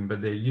on Zoom,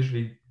 but they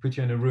usually put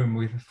you in a room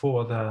with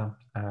 4 other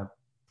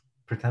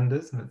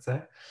pretenders, let's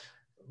say,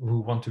 who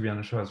want to be on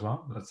the show as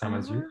well, the same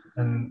as you.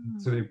 And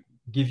so they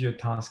give you a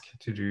task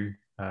to do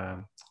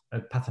a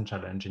pattern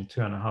challenge in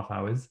 2.5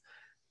 hours.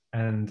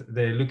 And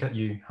they look at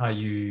you, how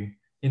you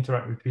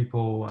interact with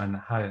people and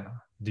how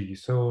do you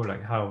sew,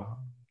 like how,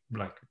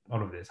 like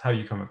all of this, how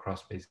you come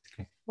across,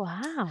 basically.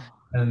 Wow.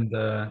 And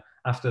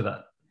after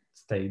that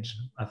stage,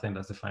 I think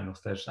that's the final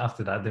stage.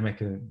 After that, they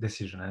make a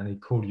decision and they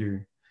call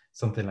you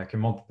something like a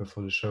month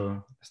before the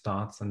show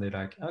starts, and they're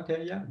like,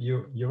 okay, yeah,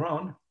 you're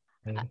on,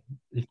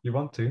 if you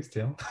want to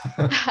still.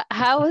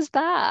 How was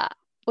that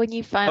when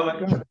you found? Oh my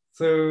God.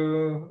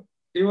 So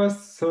it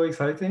was so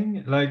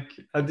exciting. Like,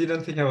 I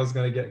didn't think I was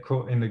going to get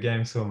caught in the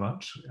game so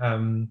much.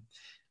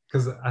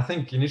 Because I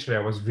think initially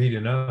I was really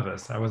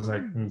nervous. I was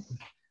like,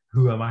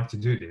 who am I to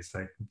do this?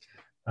 Like,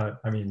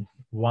 I mean,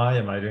 why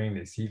am I doing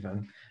this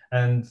even?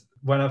 And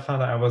when I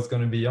found out I was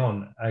going to be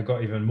on, I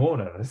got even more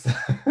nervous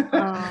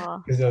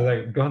Oh. because I was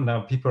like, God,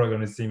 now people are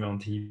going to see me on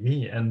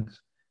TV and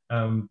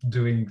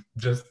doing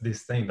just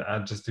this thing that I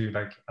just do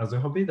like as a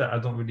hobby that I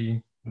don't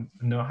really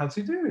know how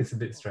to do. It's a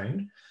bit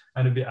strange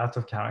and a bit out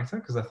of character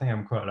because I think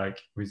I'm quite like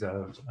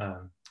reserved,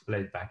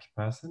 laid back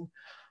person.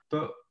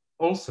 But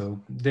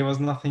also there was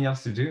nothing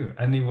else to do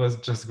and it was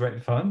just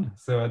great fun.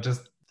 So I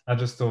just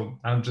thought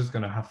I'm just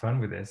gonna have fun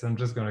with this. I'm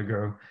just gonna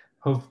go.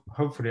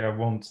 Hopefully I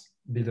won't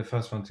be the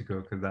first one to go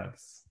because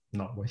that's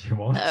not what you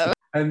want. Oh.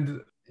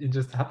 And it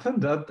just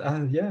happened.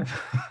 Yeah.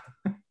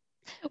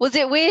 Was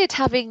it weird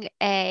having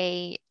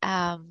a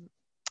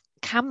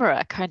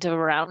camera kind of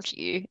around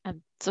you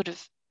and sort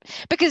of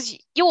because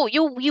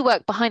you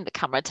work behind the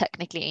camera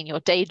technically in your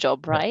day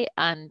job, right?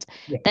 And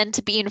Yeah. then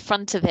to be in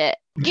front of it,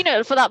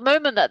 for that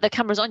moment that the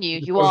camera's on you,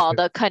 The you are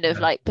focus, the kind of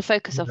yeah. like the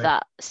focus of Right.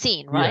 that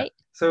scene, Yeah. right?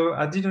 So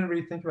I didn't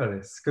really think about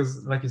this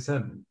because, like you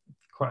said,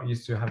 quite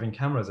used to having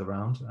cameras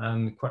around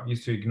and quite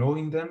used to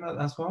ignoring them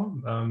as well.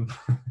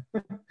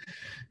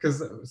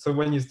 Because so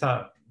when you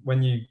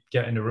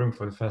get in a room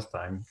for the first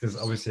time, there's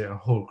obviously a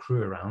whole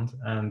crew around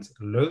and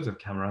loads of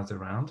cameras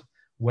around,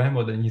 way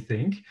more than you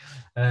think.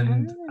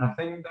 And I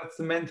think that's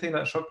the main thing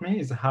that shocked me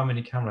is how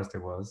many cameras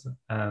there was.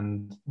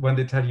 And when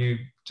they tell you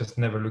just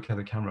never look at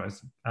the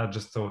cameras, I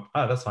just thought,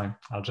 oh, that's fine.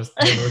 I'll just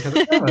never look at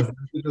the cameras.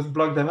 You just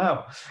block them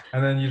out,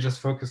 and then you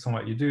just focus on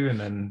what you do. And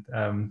then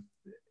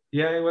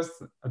yeah, it was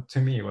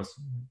to me it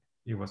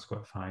was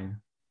quite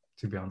fine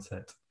to be on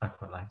set. I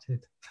quite liked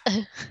it.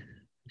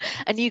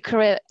 A new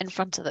career in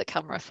front of the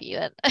camera for you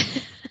then.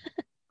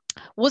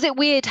 Was it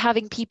weird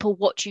having people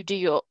watch you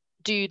do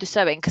the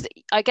sewing? Because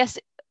I guess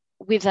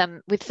with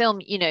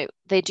film,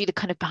 they do the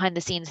kind of behind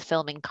the scenes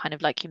filming, kind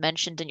of like you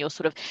mentioned, and you're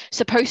sort of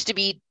supposed to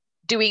be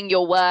doing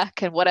your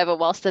work and whatever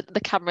whilst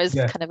the cameras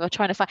kind of are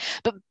trying to find.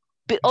 But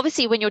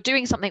obviously when you're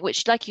doing something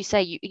which, like you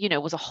say,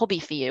 was a hobby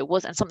for you,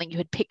 and something you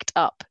had picked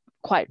up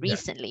quite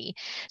recently.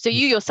 So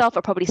you yourself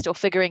are probably still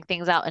figuring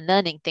things out and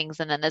learning things.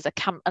 And then there's a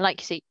and like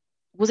you say,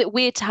 was it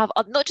weird to have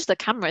not just the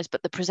cameras,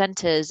 but the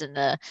presenters and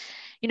the,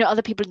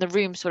 other people in the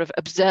room sort of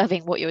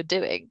observing what you're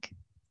doing?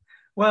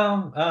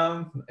 Well,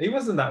 it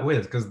wasn't that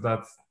weird because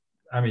that's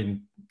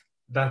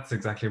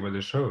exactly what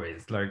the show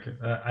is. Like,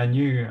 I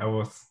knew I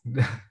was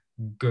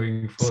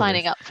going for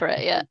signing up for it.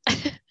 Yeah.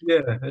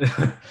 Yeah.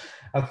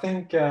 I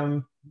think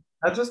I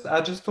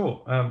just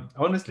thought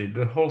honestly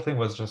the whole thing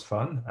was just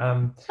fun.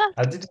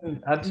 I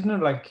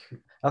didn't like,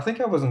 I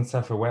think I wasn't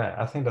self-aware.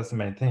 I think that's the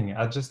main thing.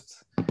 I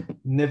just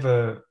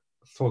never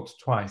thought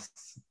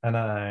twice and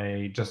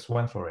I just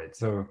went for it.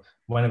 So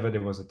whenever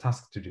there was a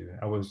task to do,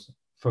 I was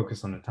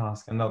focused on the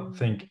task and not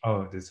think,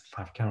 oh, there's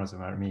 5 cameras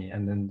around me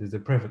and then there's a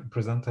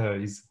presenter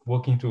is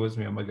walking towards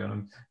me. Oh my God,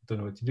 I don't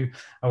know what to do.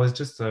 I was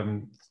just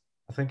I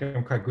think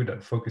I'm quite good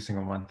at focusing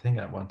on one thing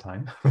at one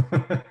time.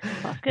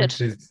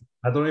 Which is,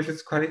 I don't know if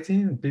it's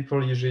quality.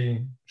 People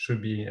usually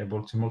should be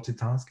able to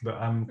multitask, but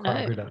I'm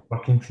quite good at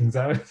blocking things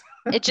out.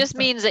 It just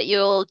means that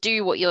you'll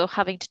do what you're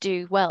having to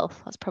do well.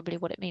 That's probably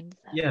what it means.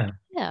 Yeah.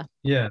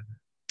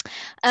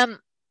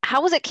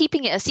 How was it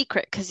keeping it a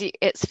secret? Because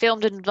it's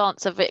filmed in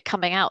advance of it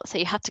coming out, so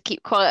you had to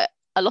keep quiet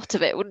a lot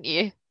of it, wouldn't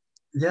you?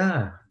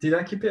 Yeah. Did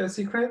I keep it a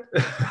secret?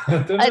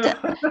 I don't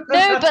know.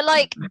 No, but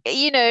like,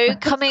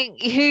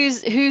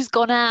 who's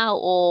gone out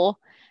or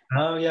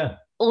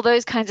all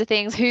those kinds of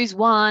things, who's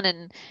won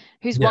and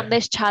who's won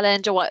this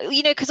challenge or what,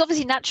 because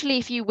obviously naturally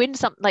if you win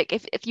something, like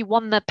if you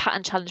won the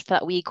pattern challenge for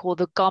that week or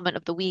the garment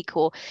of the week,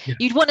 or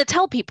you'd want to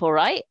tell people,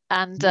 right?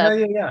 And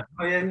I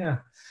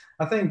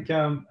think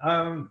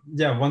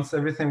once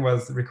everything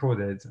was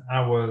recorded,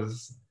 I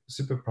was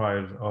super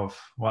proud of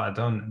what I'd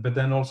done, but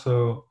then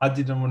also I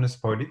didn't want to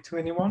spoil it to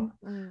anyone.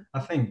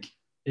 I think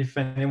if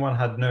anyone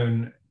had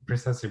known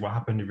precisely what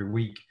happened every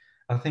week,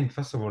 I think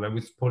first of all I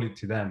would spoil it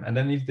to them, and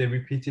then if they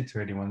repeat it to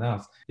anyone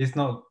else, it's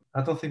not,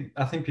 I think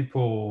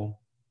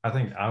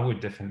I would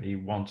definitely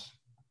want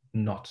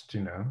not to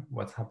know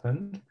what's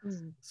happened,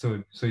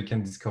 so you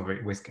can discover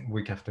it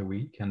week after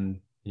week and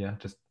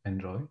just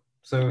enjoy.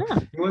 So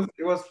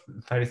it was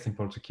fairly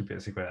simple to keep it a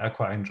secret. I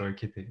quite enjoy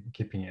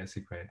keeping it a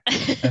secret.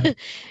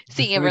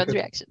 Seeing everyone's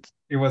reactions.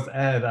 It was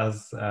aired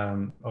as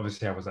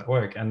obviously I was at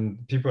work, and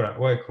people at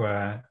work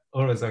were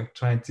always like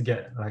trying to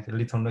get like a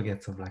little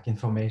nuggets of like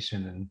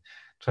information and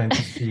trying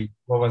to see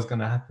what was going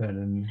to happen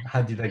and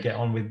how did I get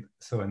on with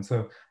so and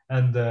so.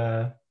 And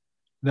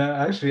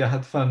actually I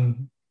had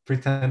fun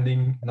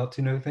pretending not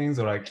to know things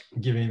or like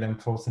giving them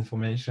false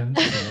information.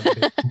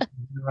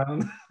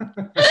 Around.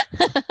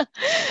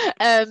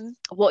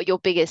 What your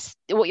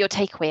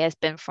takeaway has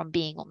been from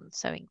being on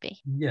Sewing Bee?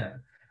 Yeah,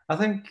 I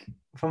think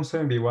from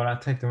Sewing Bee, what I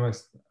take the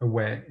most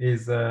away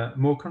is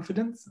more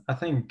confidence. I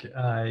think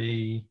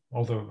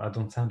although I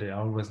don't sound it, I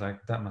always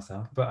like that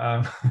myself,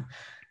 but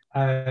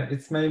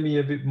it's made me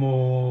a bit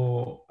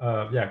more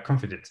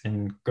confident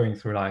in going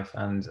through life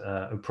and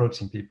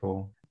approaching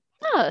people.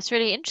 Oh, that's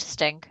really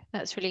interesting.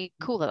 That's really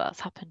cool that that's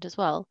happened as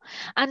well.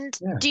 And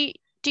do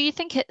you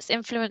think it's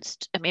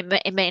influenced, I mean,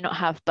 it may not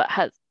have, but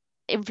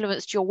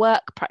influenced your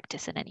work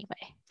practice in any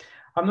way?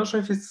 I'm not sure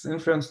if it's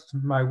influenced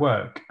my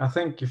work. I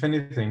think, if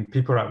anything,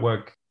 people at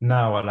work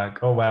now are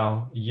like, oh,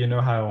 well, you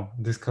know how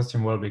this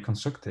costume will be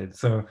constructed.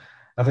 So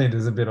I think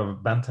there's a bit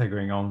of banter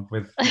going on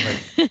with,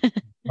 like,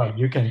 well,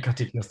 you can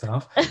cut it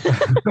yourself. But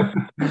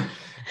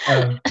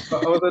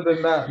other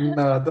than that,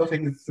 no, I don't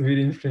think it's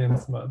really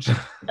influenced much.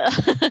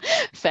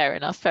 Fair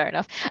enough.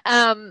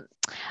 I'm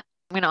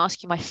going to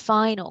ask you my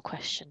final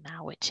question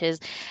now, which is,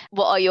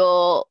 what are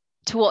your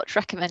to-watch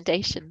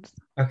recommendations?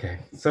 Okay,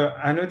 so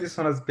I know this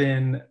one has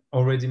been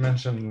already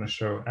mentioned on the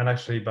show, and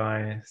actually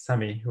by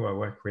Sammy, who I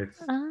work with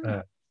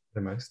the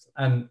most,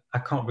 and I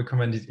can't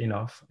recommend it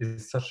enough.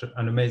 It's such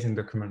an amazing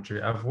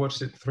documentary. I've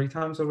watched it 3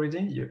 times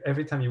already.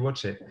 Every time you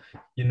watch it,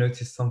 you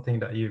notice something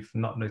that you've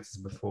not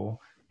noticed before.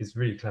 It's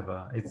really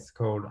clever. It's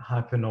called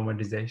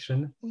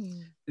Hypernormalization.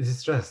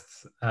 It's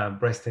just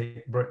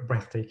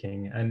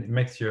breathtaking, and it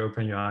makes you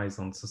open your eyes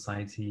on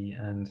society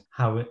and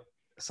how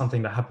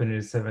something that happened in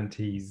the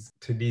 70s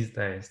to these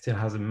days still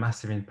has a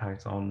massive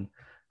impact on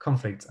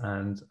conflict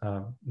and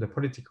the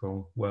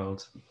political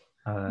world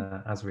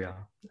as we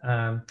are.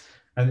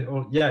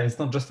 It's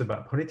not just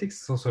about politics,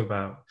 it's also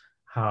about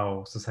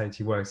how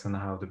society works and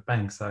how the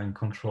banks are in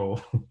control.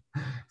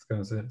 It's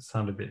going to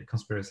sound a bit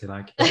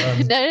conspiracy-like. No,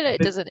 it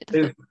doesn't.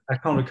 I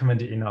can't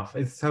recommend it enough.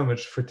 It's so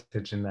much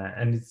footage in there,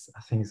 and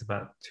I think it's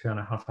about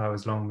 2.5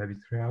 hours long, maybe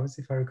 3 hours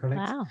if I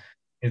recollect. Wow.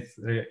 It's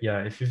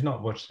if you've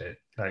not watched it,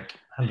 like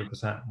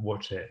 100%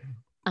 watch it.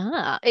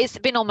 It's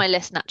been on my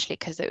list naturally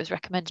because it was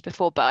recommended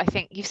before, but I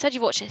think you've said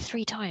you've watched it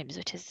 3 times,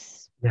 which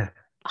is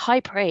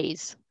high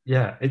praise.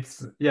 Yeah,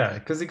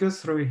 because it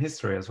goes through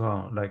history as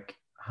well, like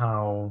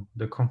how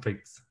the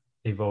conflicts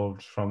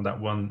evolved from that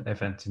one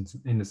event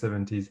in the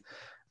 70s.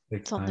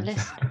 It's on the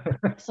list.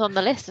 It's on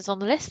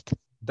the list.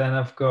 Then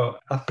I've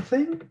got, I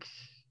think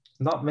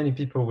not many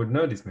people would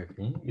know this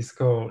movie.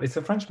 It's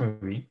a French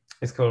movie.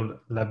 It's called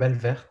La Belle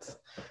Verte,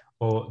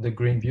 or The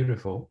Green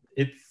Beautiful.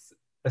 It's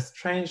a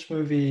strange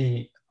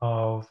movie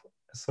of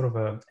sort of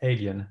an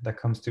alien that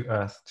comes to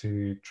Earth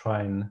to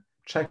try and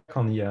check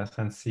on the Earth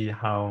and see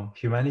how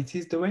humanity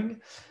is doing.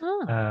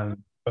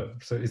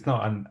 So it's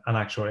not an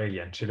actual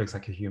alien. She looks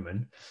like a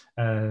human.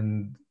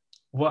 And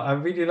what I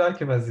really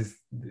like about this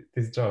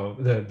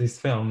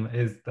film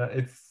is that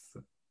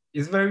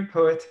it's very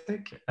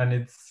poetic and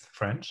it's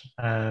French.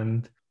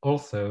 And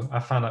also, I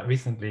found out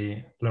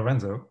recently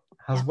Lorenzo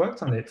has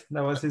worked on it.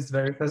 That was his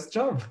very first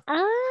job.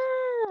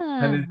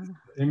 And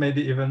it made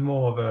it even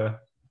more of a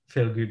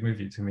feel-good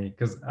movie to me,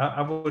 because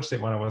I watched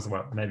it when I was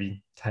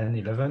maybe 10,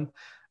 11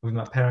 with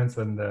my parents,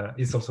 and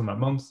it's also my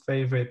mom's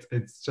favorite.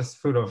 It's just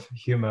full of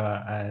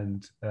humor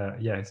and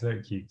it's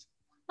very cute.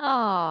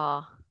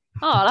 I'll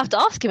have to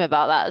ask him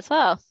about that as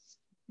well.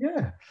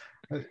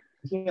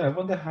 I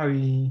wonder how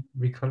he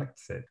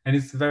recollects it. And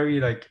it's very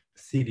like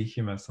silly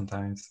humor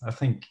sometimes. I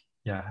think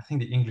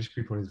the English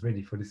people is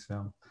ready for this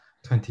film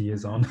 20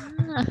 years on.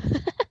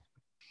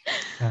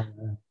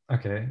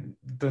 Okay,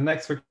 the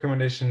next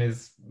recommendation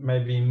is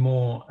maybe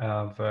more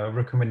of a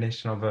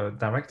recommendation of a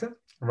director,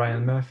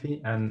 Ryan Murphy,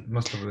 and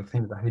most of the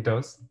things that he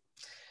does.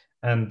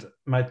 And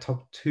my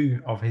top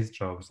 2 of his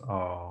jobs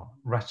are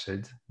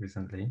Ratched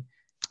recently,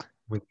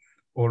 with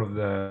all of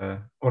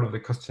the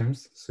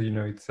costumes. So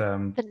it's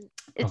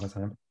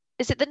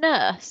is it the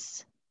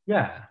nurse?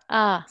 Yeah.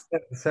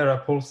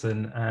 Sarah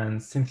Paulson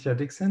and Cynthia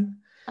Dixon.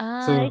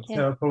 Okay.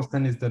 Sarah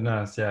Paulson is the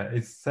nurse. Yeah, I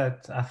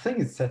think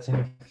it's set in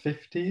the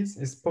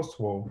 50s. It's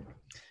post-war,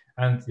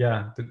 and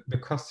the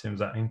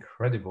costumes are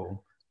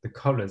incredible. The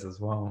colors as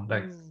well.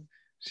 Like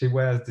she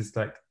wears this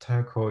like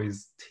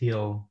turquoise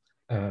teal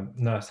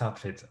nurse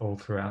outfit all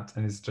throughout,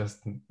 and it's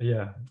just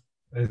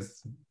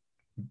it's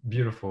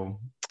beautiful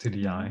to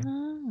the eye.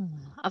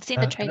 I've seen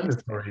the trailer. And the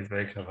story is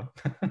very clever.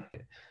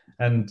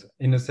 And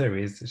in the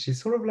series, she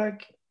sort of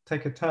like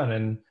take a turn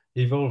and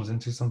evolves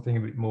into something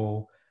a bit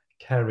more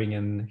caring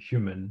and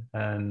human,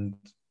 and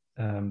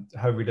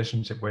her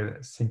relationship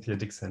with Cynthia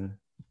Dixon,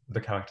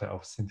 the character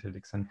of Cynthia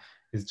Dixon,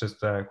 is just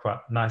quite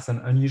nice and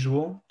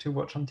unusual to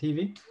watch on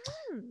TV.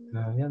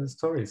 The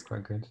story is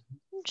quite good.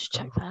 Just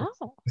check that out.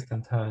 Twists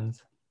and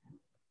turns.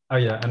 Oh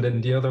yeah, and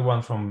then the other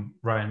one from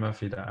Ryan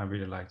Murphy that I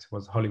really liked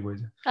was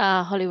Hollywood.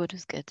 Hollywood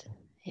was good.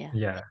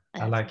 Yeah,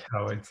 I like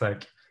how it's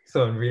like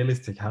so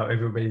unrealistic how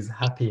everybody's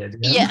happy at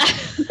the end. Yeah.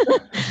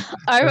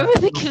 I remember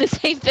thinking the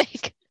same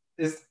thing.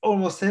 It's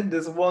almost it.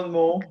 There's one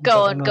more.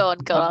 Go on.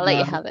 I'll let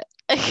you have it.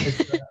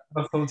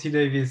 It's from T.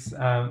 Davis,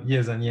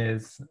 Years and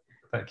Years,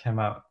 that came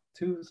out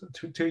two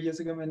years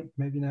ago,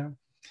 maybe now.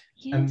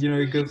 And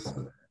it goes.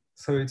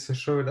 So it's a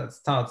show that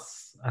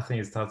starts. I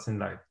think it starts in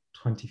like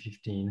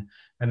 2015,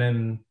 and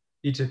then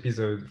each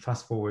episode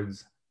fast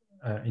forwards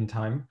in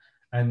time,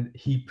 and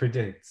he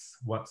predicts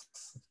what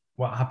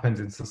happens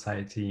in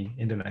society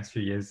in the next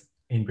few years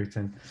in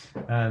Britain,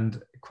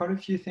 and quite a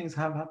few things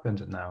have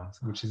happened now,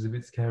 which is a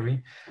bit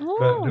scary.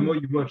 But the more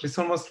you watch, it's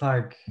almost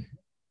like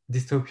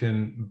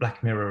dystopian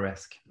Black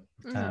Mirror-esque,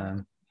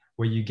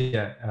 where you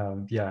get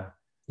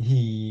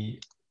he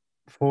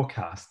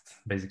forecast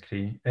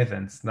basically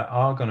events that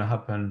are going to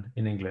happen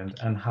in England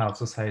and how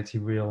society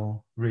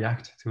will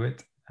react to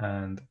it.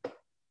 And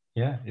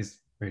yeah, it's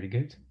really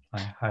good. I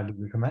highly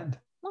recommend.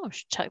 Oh, I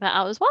should check that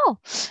out as well.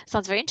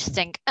 Sounds very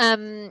interesting.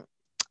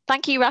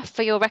 Thank you, Raf,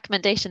 for your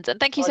recommendations, and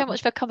thank you so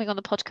much for coming on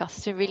the podcast.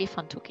 It's been really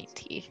fun talking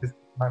to you. It's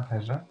my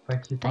pleasure.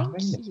 Thank you for Thank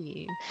having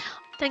me. you.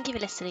 Thank you for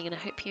listening, and I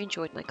hope you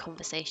enjoyed my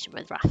conversation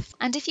with Raf.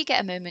 And if you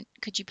get a moment,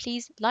 could you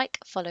please like,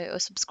 follow, or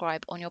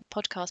subscribe on your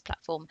podcast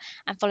platform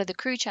and follow the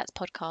Crew Chats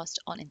podcast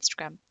on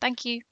Instagram? Thank you.